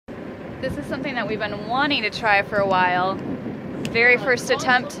This is something that we've been wanting to try for a while. Very first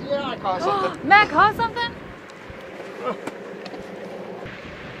attempt. Yeah, I caught something. Matt caught something?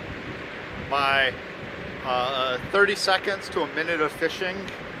 My 30 seconds to a minute of fishing.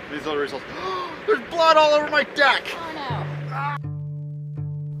 These are the results. There's blood all over my deck. Oh no.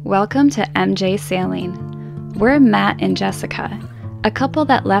 Welcome to MJ Sailing. We're Matt and Jessica, a couple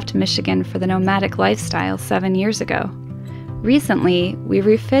that left Michigan for the nomadic lifestyle 7 years ago. Recently, we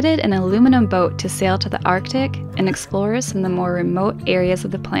refitted an aluminum boat to sail to the Arctic and explore some of the more remote areas of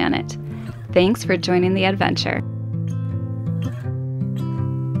the planet. Thanks for joining the adventure.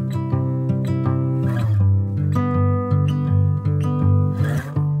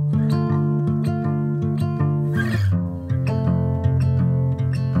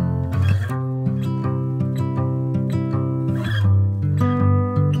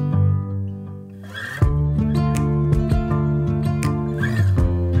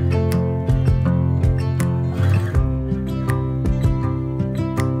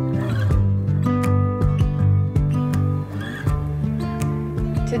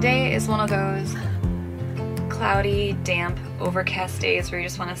 Today is one of those cloudy, damp, overcast days where you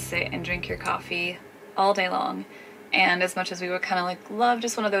just want to sit and drink your coffee all day long. And as much as we would kind of love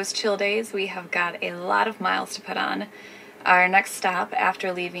just one of those chill days, we have got a lot of miles to put on. Our next stop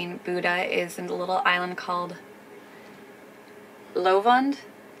after leaving Buda is in a little island called Lovund.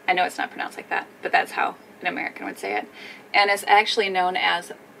 I know it's not pronounced like that, but that's how an American would say it. And it's actually known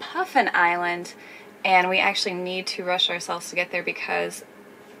as Puffin Island, and we actually need to rush ourselves to get there because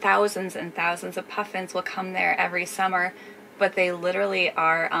thousands and thousands of puffins will come there every summer, but they literally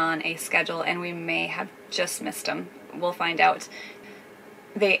are on a schedule and we may have just missed them. We'll find out.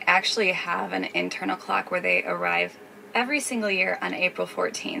 They actually have an internal clock where they arrive every single year on April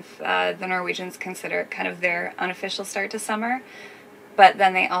 14th. The Norwegians consider it kind of their unofficial start to summer, but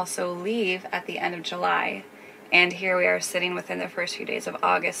then they also leave at the end of July. And here we are sitting within the first few days of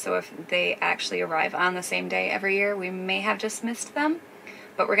August, so if they actually arrive on the same day every year, we may have just missed them.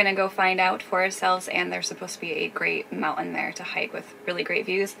 But we're going to go find out for ourselves, and there's supposed to be a great mountain there to hike with really great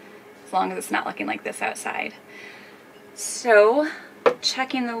views, as long as it's not looking like this outside. So,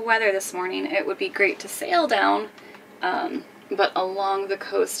 checking the weather this morning, it would be great to sail down, but along the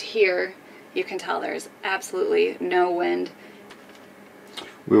coast here, you can tell there's absolutely no wind.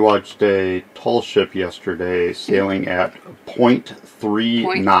 We watched a tall ship yesterday sailing at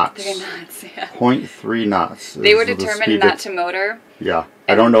 0.3 knots. 0.3 knots, yeah. 0.3 knots. They were determined not to motor. Yeah.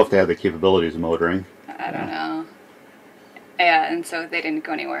 I don't know if they had the capabilities of motoring. I don't know. Yeah, and so they didn't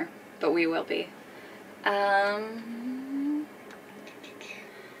go anywhere, but we will be.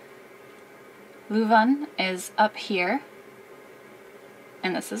 Luvan is up here,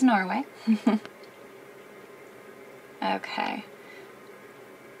 and this is Norway. Okay.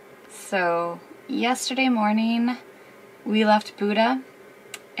 So, yesterday morning, we left Buda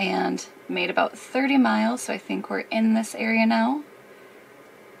and made about 30 miles, so I think we're in this area now.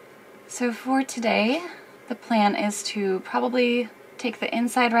 So for today, the plan is to probably take the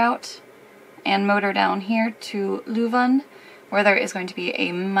inside route and motor down here to Luvan, where there is going to be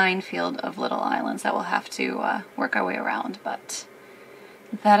a minefield of little islands that we'll have to work our way around, but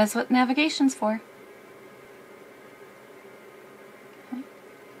that is what navigation's for.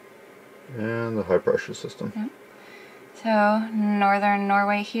 And the high pressure system. Yeah. So, northern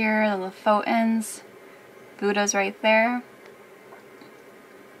Norway here, the Lofotens, Buda's right there.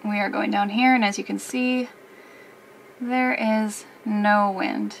 We are going down here, and as you can see, there is no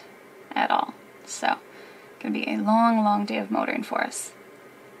wind at all. So, going to be a long, long day of motoring for us.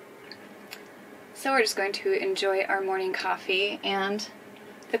 So we're just going to enjoy our morning coffee and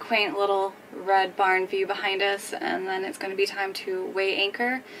the quaint little red barn view behind us, and then it's going to be time to weigh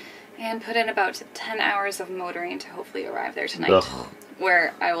anchor and put in about 10 hours of motoring to hopefully arrive there tonight. Ugh.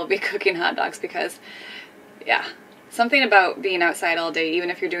 Where I will be cooking hot dogs because, yeah, something about being outside all day, even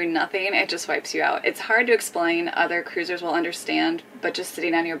if you're doing nothing, it just wipes you out. It's hard to explain. Other cruisers will understand, but just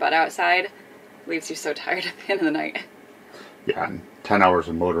sitting on your butt outside leaves you so tired at the end of the night. Yeah, and 10 hours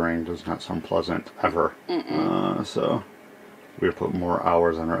of motoring does not sound pleasant ever. So we put more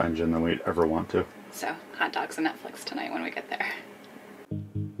hours on our engine than we'd ever want to. So, hot dogs and Netflix tonight when we get there.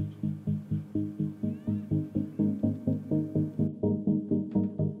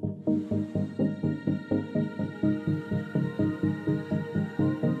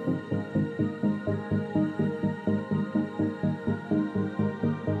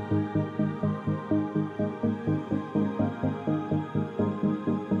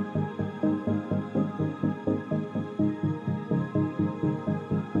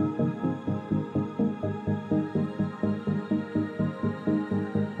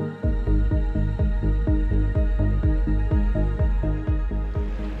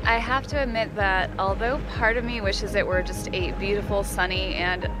 I have to admit that although part of me wishes it were just a beautiful, sunny,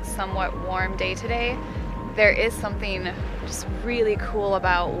 and somewhat warm day today, there is something just really cool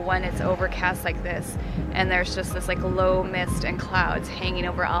about when it's overcast like this and there's just this like low mist and clouds hanging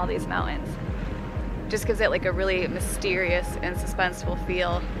over all these mountains. Just gives it like a really mysterious and suspenseful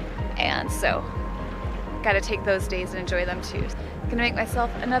feel, and so gotta take those days and enjoy them too. Gonna make myself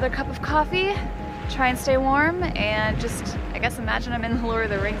another cup of coffee, try and stay warm, and just, I guess, imagine I'm in the Lord of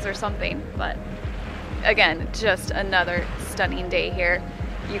the Rings or something. But again, just another stunning day here.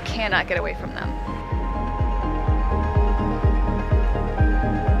 You cannot get away from them.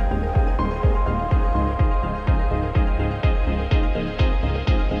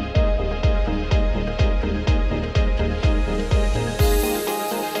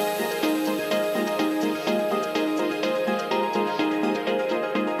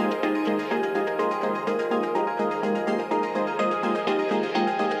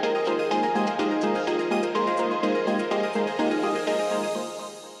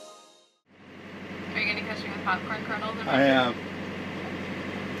 Popcorn kernels and I am.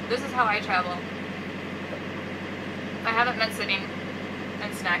 This is how I travel. I haven't been sitting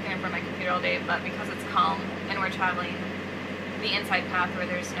and snacking in front of my computer all day, but because it's calm and we're traveling the inside path where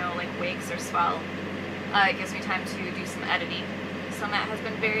there's no like wakes or swell, it gives me time to do some editing. So Matt has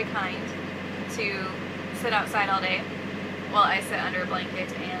been very kind to sit outside all day while I sit under a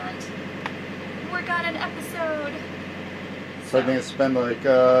blanket and work on an episode. So I think it's been like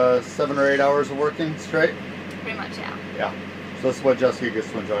 7 or 8 hours of working straight? Pretty much, yeah. Yeah. So this is what Jessica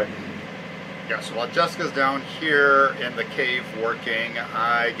gets to enjoy. Yeah, so while Jessica's down here in the cave working,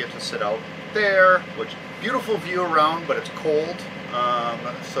 I get to sit out there, which beautiful view around, but it's cold.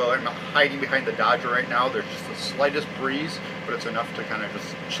 So I'm hiding behind the Dodger right now. There's just the slightest breeze, but it's enough to kind of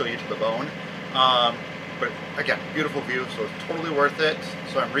just chill you to the bone. But again, beautiful view, so it's totally worth it.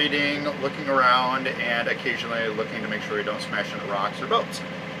 So I'm reading, looking around, and occasionally looking to make sure we don't smash into rocks or boats.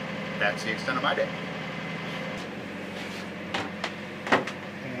 That's the extent of my day.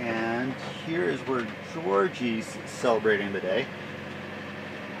 And here is where Georgie's celebrating the day.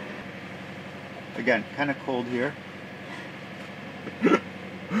 Again, kind of cold here.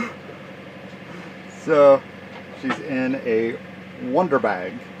 So she's in a Wonder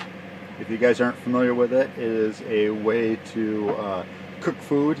Bag. If you guys aren't familiar with it, it is a way to cook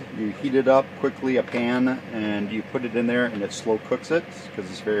food. You heat it up quickly, a pan, and you put it in there and it slow cooks it because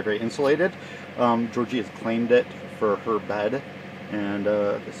it's very, very insulated. Georgie has claimed it for her bed, and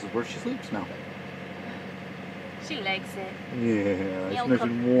this is where she sleeps now. She likes it. Yeah, it's nice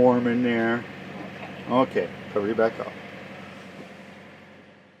and warm in there. Okay, cover you back up.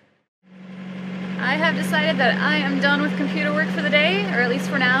 I have decided that I am done with computer work for the day, or at least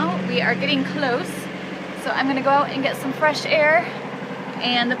for now. We are getting close, so I'm gonna go out and get some fresh air.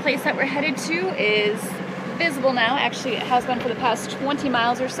 And the place that we're headed to is visible now. Actually, it has been for the past 20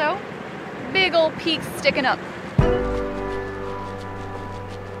 miles or so. Big old peaks sticking up.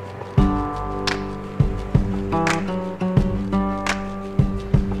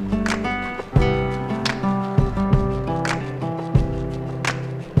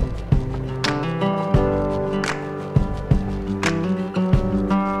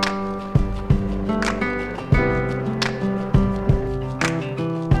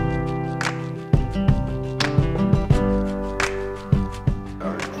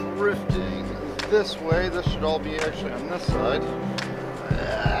 This way, this should all be actually on this side.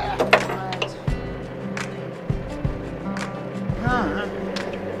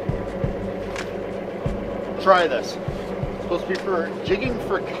 Try this. It's supposed to be for jigging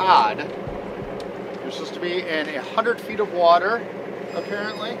for cod. You're supposed to be in 100 feet of water,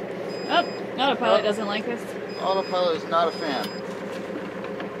 apparently. Oh, autopilot doesn't like this. Autopilot is not a fan.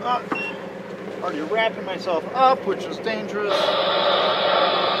 Already wrapping myself up, which is dangerous.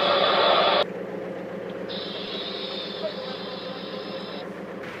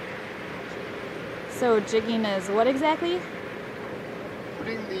 So jigging is what exactly?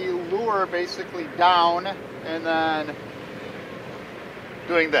 Putting the lure basically down and then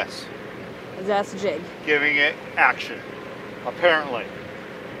doing this. That's jig. Giving it action, apparently.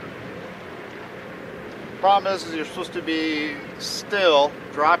 Problem is you're supposed to be still,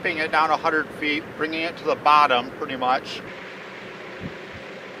 dropping it down 100 feet, bringing it to the bottom pretty much.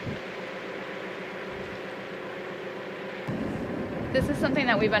 This is something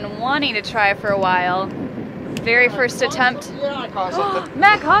that we've been wanting to try for a while. Very first attempt. Yeah, I caught something.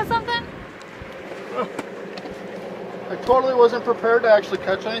 Matt caught something? I totally wasn't prepared to actually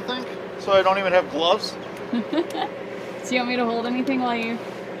catch anything, so I don't even have gloves. Do you want me to hold anything while you...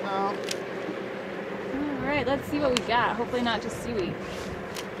 No. Alright, let's see what we got. Hopefully not just seaweed.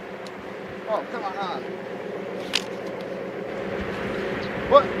 Oh, come on.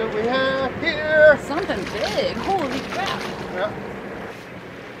 What do we have here? Something big. Holy crap. Yeah.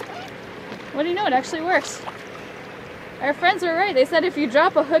 What do you know? It actually works. Our friends were right. They said if you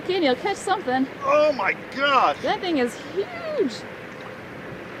drop a hook in, you'll catch something. Oh my gosh. That thing is huge.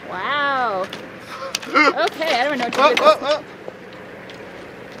 Wow. Okay, I don't know what to do with this.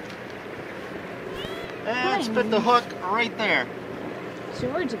 And spit the hook right there.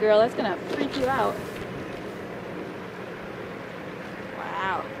 Georgia girl, that's gonna freak you out.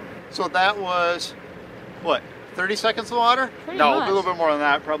 Wow. So that was, what, 30 seconds in the water? Pretty no, much. a little bit more than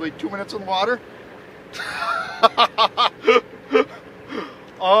that. Probably 2 minutes in the water.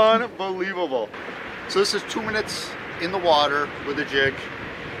 Unbelievable. So this is 2 minutes in the water with a jig.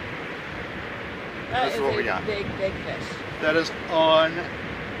 That is what we a got. big, big fish. That is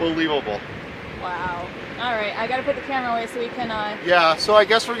unbelievable. Wow. All right, I gotta put the camera away so we can. Yeah, so I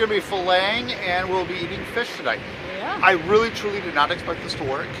guess we're gonna be filleting and we'll be eating fish tonight. Yeah. I really, truly did not expect this to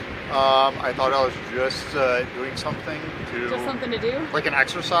work. I thought I was just doing something to... Just something to do? Like an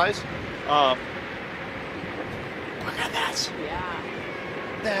exercise. Look at this. Yeah.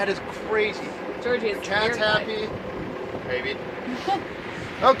 That is crazy. Georgie is Cat's terrified. happy. Maybe.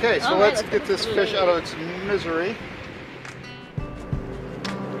 Okay, so All right, let's let's get this fish out of its misery.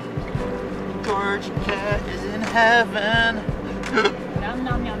 George Cat is in heaven. Nom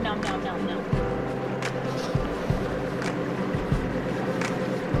nom nom nom nom nom nom.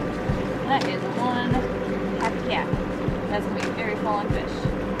 That is one happy cat. That's gonna be very full on fish.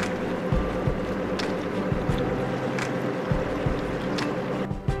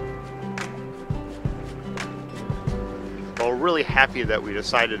 Well, we're really happy that we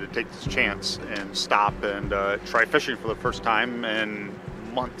decided to take this chance and stop and try fishing for the first time in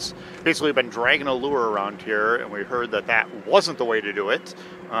months. Basically, we've been dragging a lure around here, and we heard that that wasn't the way to do it.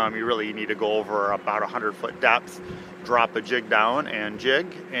 You really need to go over about 100-foot depth, drop a jig down and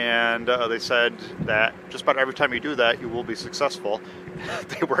jig, and they said that just about every time you do that, you will be successful.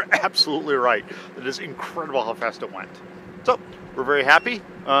 They were absolutely right. It is incredible how fast it went. So, we're very happy.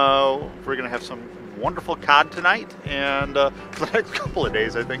 We're going to have some wonderful cod tonight, and for the next couple of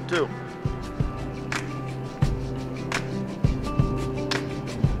days, I think, too.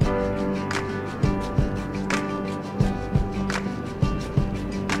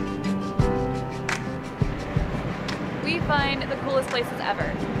 We find the coolest places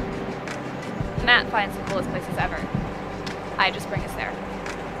ever. Matt finds the coolest places ever. I just bring us there.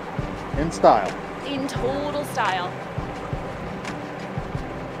 In style. In total style.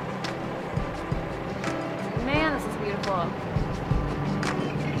 Man, this is beautiful.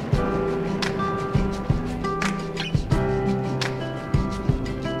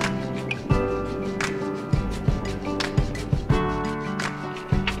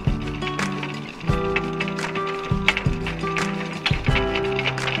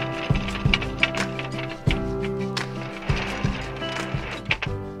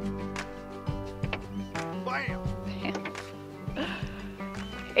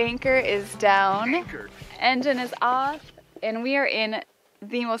 Anchor is down, Anchored. engine is off, and we are in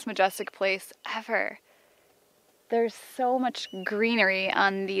the most majestic place ever. There's so much greenery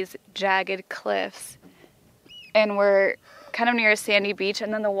on these jagged cliffs, and we're kind of near a sandy beach,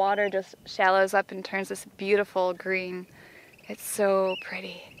 and then the water just shallows up and turns this beautiful green. It's so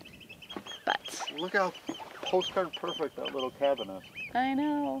pretty. But Look how postcard perfect that little cabin is. I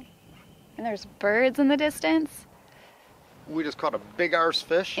know. And there's birds in the distance. We just caught a big arse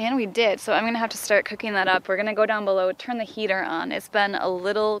fish. And we did, so I'm gonna have to start cooking that up. We're gonna go down below, turn the heater on. It's been a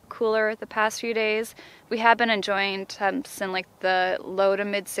little cooler the past few days. We have been enjoying temps in like the low to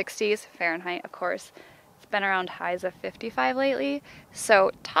mid 60s, Fahrenheit of course. It's been around highs of 55 lately,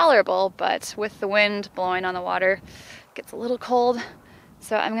 so tolerable, but with the wind blowing on the water, it gets a little cold.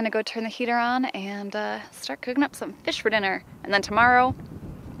 So I'm gonna go turn the heater on and start cooking up some fish for dinner. And then tomorrow,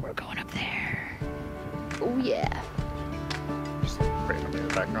 we're going up there. Oh yeah. Just randomly in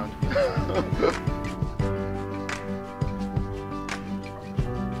the background.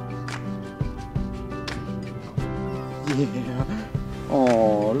 Yeah.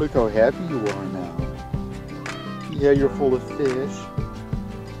 Oh, look how happy you are now. Yeah, you're full of fish.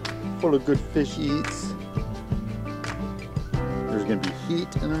 Full of good fish eats. There's gonna be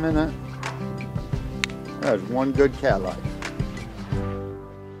heat in a minute. That's one good cat life.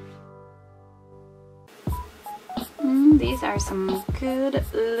 These are some good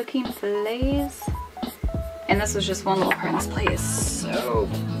looking fillets. And this was just one little part. This plate is so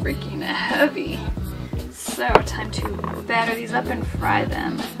freaking heavy. So time to batter these up and fry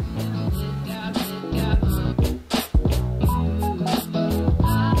them.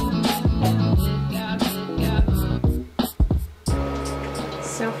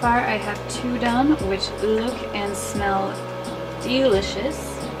 have 2 done, which look and smell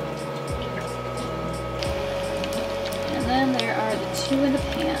delicious. And then there are the 2 in the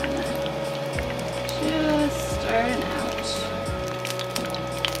pan. Just starting out.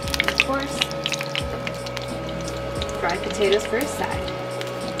 Of course, fried potatoes for a side.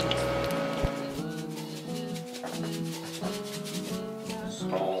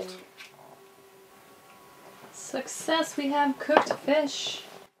 Salt. Success, we have cooked fish.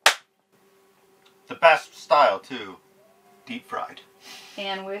 The best style too. Deep fried.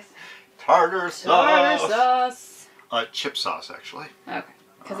 And with Tartar sauce. tartar sauce. Chip sauce actually. Okay,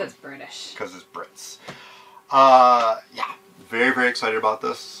 because it's British. Because it's Brits. Yeah, very, very excited about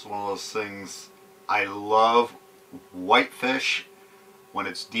this. It's one of those things. I love white fish when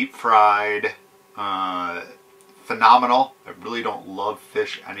it's deep fried. Phenomenal. I really don't love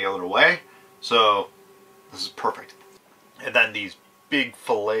fish any other way. So this is perfect. And then these big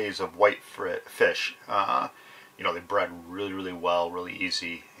fillets of white fish. You know, they bread really, really well, really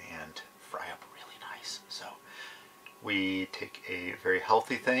easy, and fry up really nice. So we take a very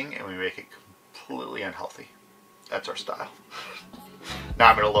healthy thing and we make it completely unhealthy. That's our style. Now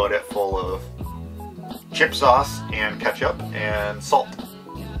I'm going to load it full of chip sauce and ketchup and salt.